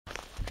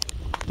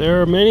There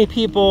are many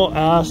people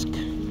ask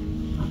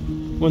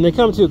when they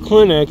come to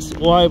clinics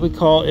why we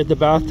call it the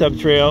Bathtub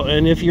Trail,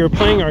 and if you're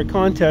playing our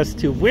contest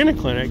to win a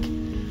clinic,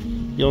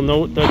 you'll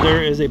note that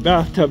there is a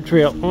bathtub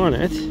trail on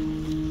it.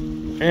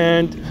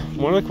 And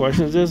one of the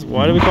questions is,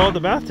 why do we call it the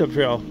Bathtub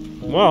Trail?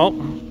 Well,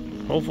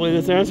 hopefully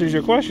this answers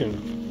your question.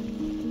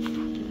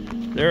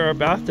 There are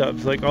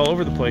bathtubs like all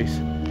over the place,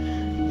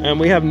 and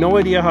we have no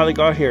idea how they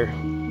got here.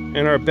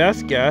 And our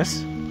best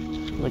guess,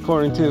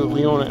 according to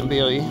Leona and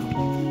Bailey,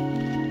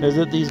 is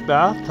that these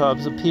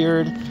bathtubs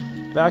appeared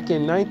back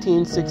in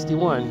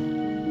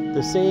 1961,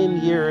 the same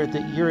year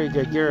that Yuri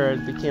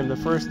Gagarin became the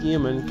first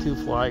human to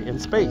fly in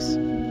space.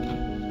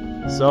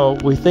 So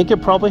we think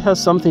it probably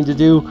has something to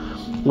do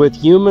with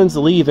humans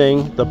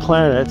leaving the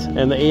planet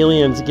and the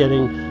aliens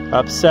getting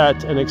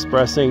upset and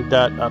expressing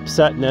that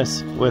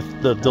upsetness with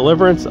the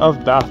deliverance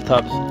of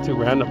bathtubs to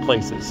random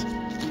places.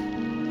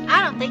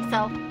 I don't think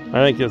so.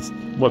 I think that's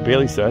what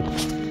Bailey said.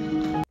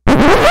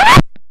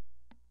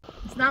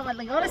 It's not what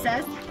Leona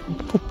says.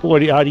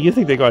 How do you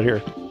think they got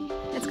here?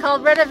 It's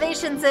called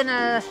renovations in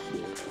a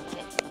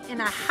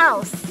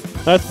house.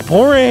 That's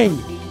boring!